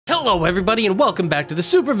Hello everybody and welcome back to the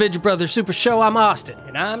Super Vidya Brothers Super Show. I'm Austin.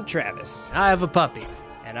 And I'm Travis. I have a puppy.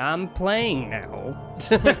 And I'm playing now.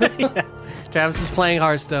 Yeah. Travis is playing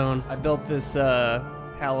Hearthstone. I built this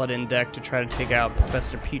paladin deck to try to take out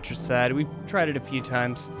Professor Putricide. We've tried it a few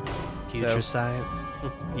times. Putricide.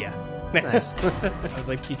 Yeah. Nice. I was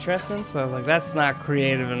like, putrescence? I was like, that's not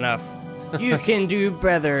creative enough. You can do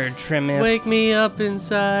better, Trimith. Wake me up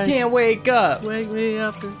inside. Can't wake up. Wake me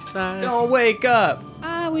up inside. Don't wake up.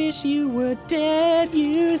 I wish you were dead,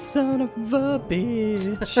 you son of a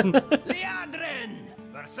bitch. Leandrin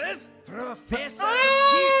versus Professor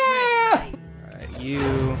Alright, you.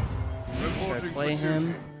 Should I play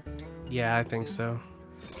him? Yeah, I think so.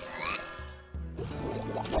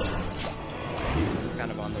 Kind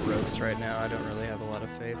of on the ropes right now. I don't really have a lot of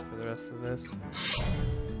faith for the rest of this.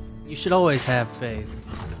 You should always have faith.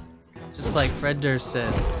 Just like Fred Durst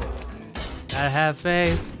says. Gotta have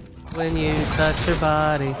faith when you touch her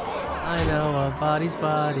body. I know a body's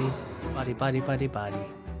body. Body, body, body, body.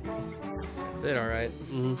 That's it, alright.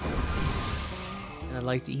 And I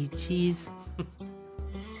like to eat cheese.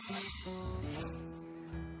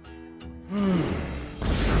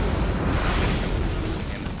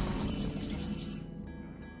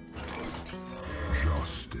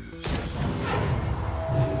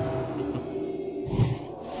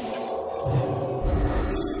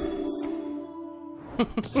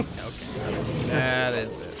 Okay, that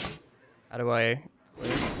is it. How do I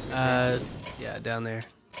click? Yeah, down there.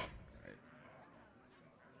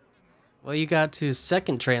 Well, you got to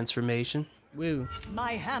second transformation. Woo.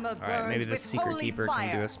 My hammer burns Alright, maybe the with Secret holy Keeper fire.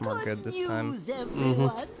 can do us more good this time. News,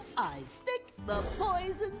 everyone. I fixed the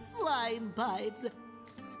poison slime pipes.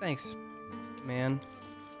 Thanks, man.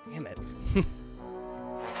 Damn it.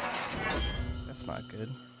 That's not good.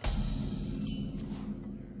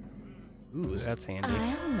 Ooh, that's handy.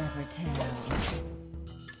 I'll never tell.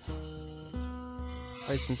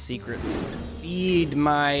 Play some secrets. Feed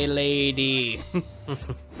my lady.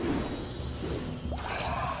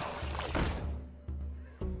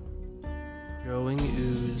 Growing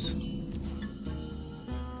ooze.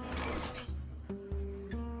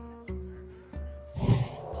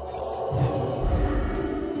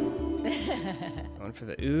 Going for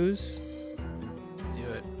the ooze. Do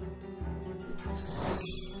it.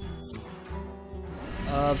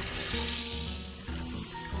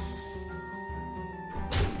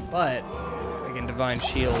 But I can Divine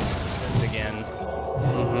Shield this again,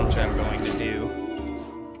 which I'm going to do.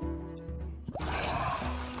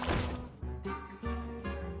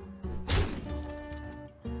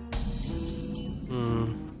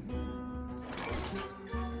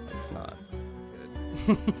 That's not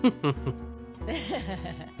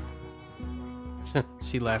good.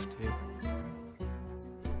 She left too.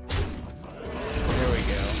 There we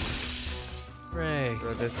go. Hooray.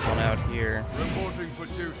 Throw this one out here. reporting for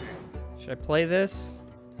duty. Should I play this?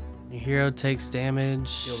 Your hero takes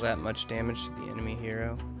damage. Deal that much damage to the enemy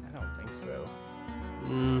hero? I don't think so.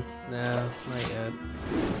 No, not yet.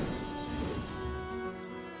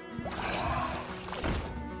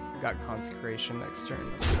 Got Consecration next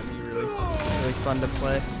turn. It's gonna be really fun to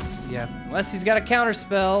play. Yeah. Unless he's got a counter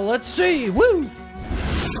spell. Let's see. Woo!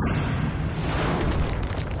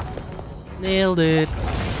 Nailed it.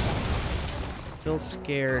 Still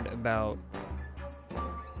scared about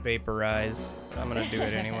Vaporize, but I'm gonna do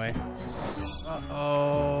it anyway.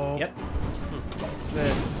 Uh-oh. Yep. That's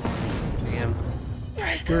it. Damn.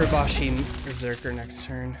 Gurabashi Berserker next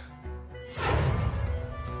turn.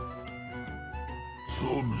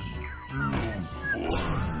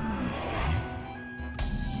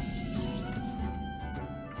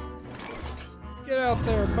 Get out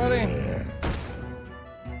there, buddy.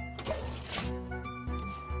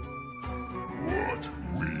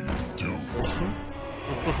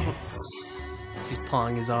 She's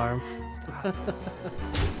pawing his arm.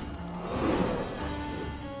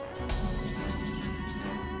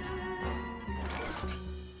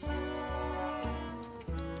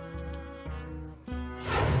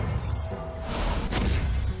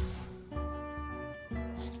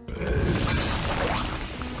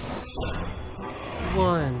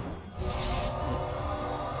 One.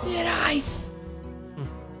 Did I?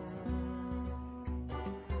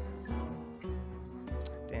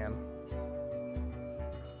 Damn.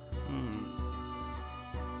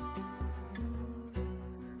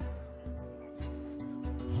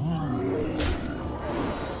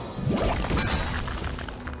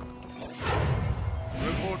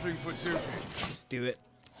 Reporting for duty. Just do it.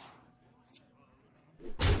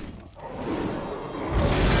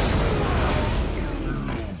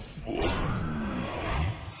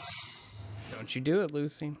 Don't you do it,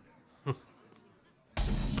 Lucy.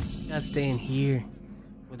 gotta stay in here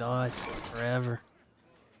with us forever.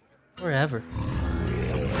 Forever.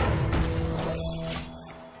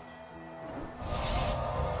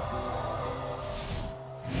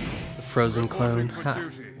 The frozen clone. Ha,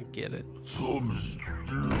 I get it.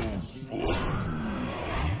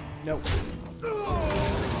 Nope.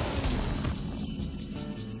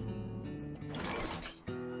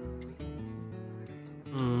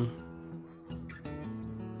 Hmm.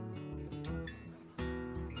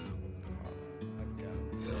 I've got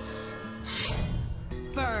this.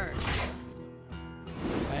 Burn.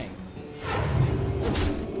 Bang.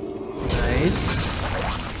 Nice.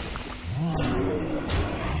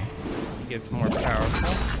 Gets more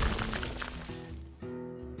powerful.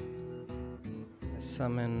 I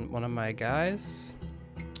summon one of my guys.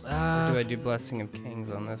 Or do I do Blessing of Kings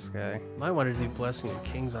on this guy? Might want to do Blessing of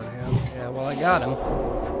Kings on him. Yeah, well, I got him.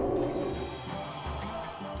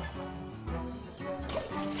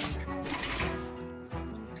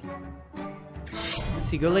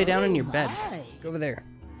 Lucy, go lay down in your bed. Hi. Go over there.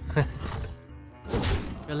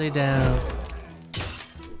 Really down.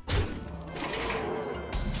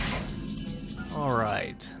 All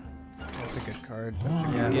right. That's a good card. That's a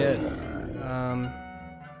good get.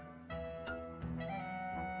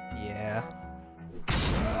 Yeah.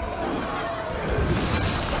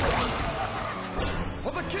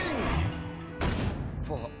 For the king!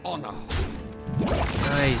 For honor!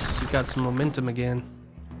 Nice. You got some momentum again.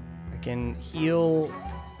 I can heal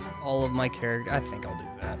all of my character. I think I'll do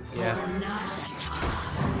that. Yeah.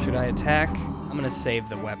 Should I attack? I'm gonna save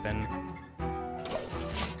the weapon.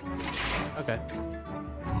 Okay.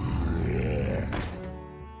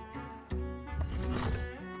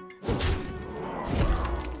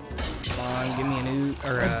 Come on, give me an ooh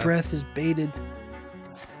or My breath is baited.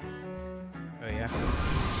 Oh yeah.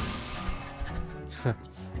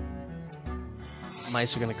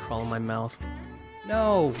 Mice are gonna crawl in my mouth.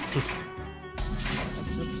 No.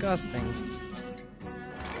 That's disgusting.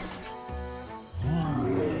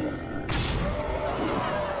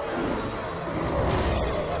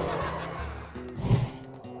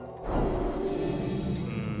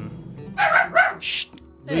 Shh.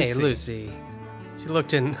 Hey, Lucy. She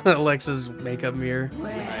looked in Alexa's makeup mirror.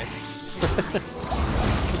 Nice.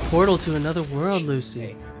 Portal to another world, Lucy.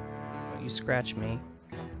 Hey, don't you scratch me.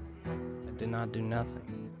 I did not do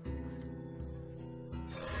nothing.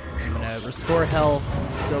 I'm gonna restore health.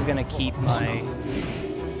 I'm still gonna keep my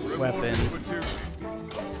weapon.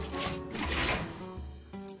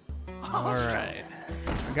 Alright.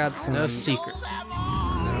 I got some No secrets.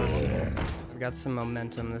 No secret. I've got some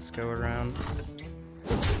momentum this go around.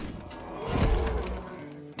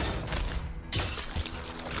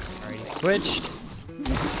 Alright, switched.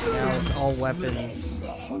 Now it's all weapons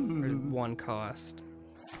for one cost.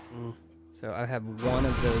 So I have one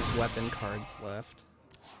of those weapon cards left.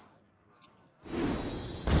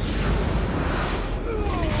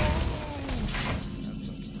 That's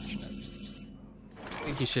unfortunate. I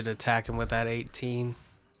think you should attack him with that 18. You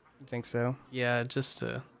think so? Yeah, just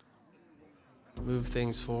to move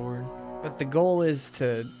things forward. But the goal is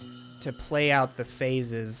to play out the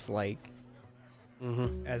phases like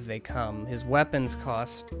as they come. His weapons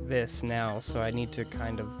cost this now, so I need to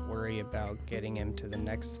kind of worry about getting him to the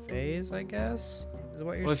next phase, I guess. Is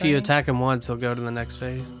what you're Well, if saying? you attack him once, he'll go to the next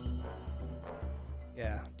phase.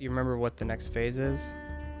 Yeah. Do you remember what the next phase is?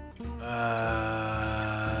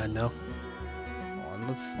 No. Hold on,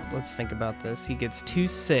 let's think about this. He gets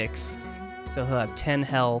 2/6, so he'll have 10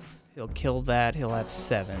 health. He'll kill that. He'll have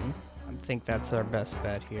 7. I think that's our best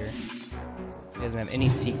bet here. He doesn't have any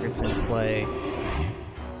secrets in play.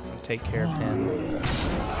 I'll take care of him.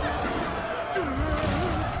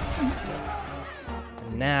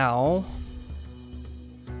 And now,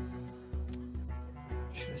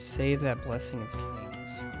 should I save that Blessing of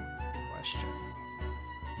Kings? Question.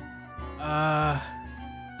 I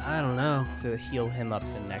don't know. To heal him up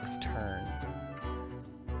the next turn.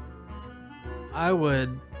 I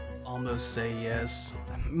would almost say yes.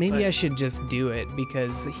 Maybe But- I should just do it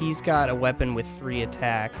because he's got a weapon with 3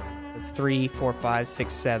 attack. That's 3, 4, 5,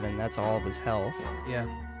 6, 7. That's all of his health. Yeah.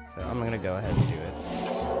 So I'm gonna go ahead and do it.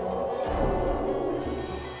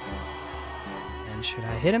 And should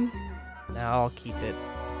I hit him? No, I'll keep it.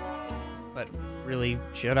 But really,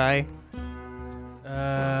 should I?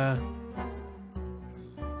 Yeah,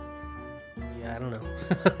 I don't know.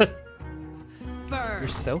 You're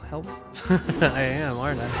so helpful. I am,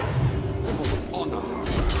 aren't I? Honor!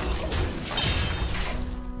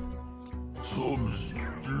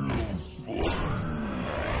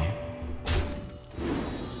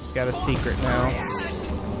 He's got a secret now.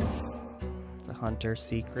 It's a hunter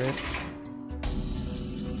secret.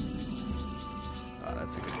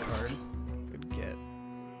 that's a good card. Good get.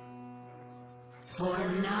 For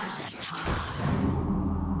not a time.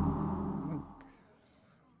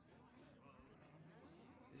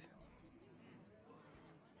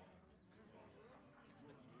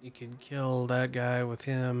 You can kill that guy with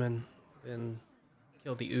him and then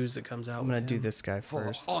kill the ooze that comes out. I'm gonna with do him. this guy For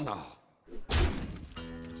first. honor.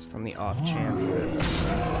 Just on the off chance that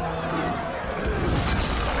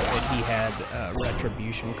he had a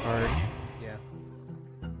retribution card. Yeah.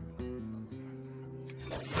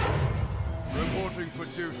 Reporting for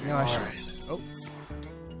duty. No, I should. Oh.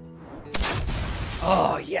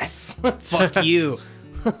 Oh yes! Fuck you.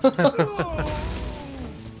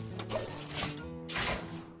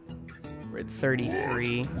 We're at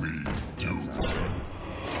 33. That's not good.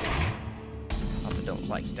 Papa don't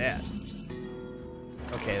like that.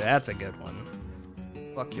 Okay, that's a good one.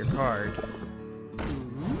 Fuck your card.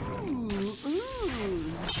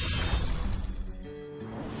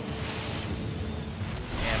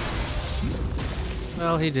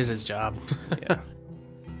 Well, he did his job. Yeah.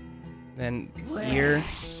 Then here.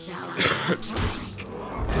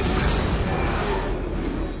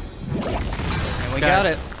 And we got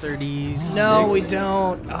it. 36. No, we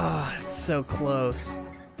don't. Oh, it's so close.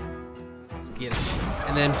 Let's get it.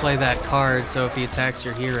 And then play that card, so if he attacks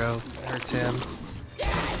your hero, it hurts him.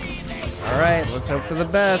 All right, let's hope for the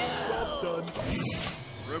best.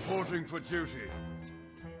 Reporting for duty.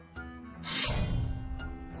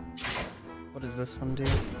 What does this one do?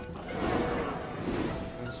 This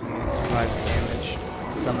one survives damage.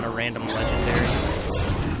 Summon a random legendary.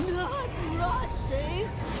 Not Rotface.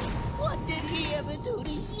 What did he ever do to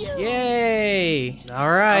you? Yay! All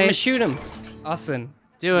I'm right. gonna shoot him. Austin,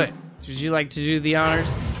 Do it. would you like to do the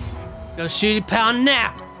honors? Go shooty pound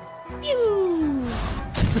now.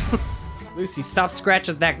 Lucy, stop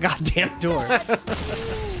scratching that goddamn door.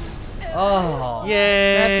 Oh,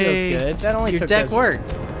 Yay. that feels good. That only Your took deck us,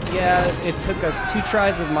 worked. Yeah, it took us 2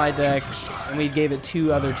 tries with my deck, and we gave it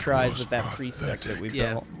 2 other tries with that priest deck that we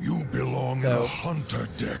Yeah. built. You belong So, in a hunter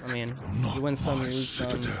deck. I mean, not you win some, my you lose some.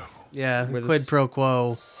 citadel. Yeah, We're the quid pro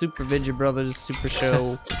quo. Super Vidya Brothers Super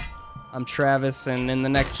Show. I'm Travis, and in the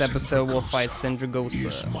next episode, we'll fight Is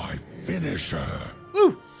Syndragosa. my finisher.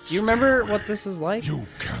 Do you remember what this is like? You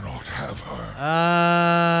cannot have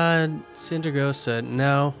her. Syndragosa,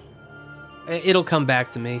 no. It'll come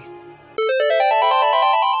back to me.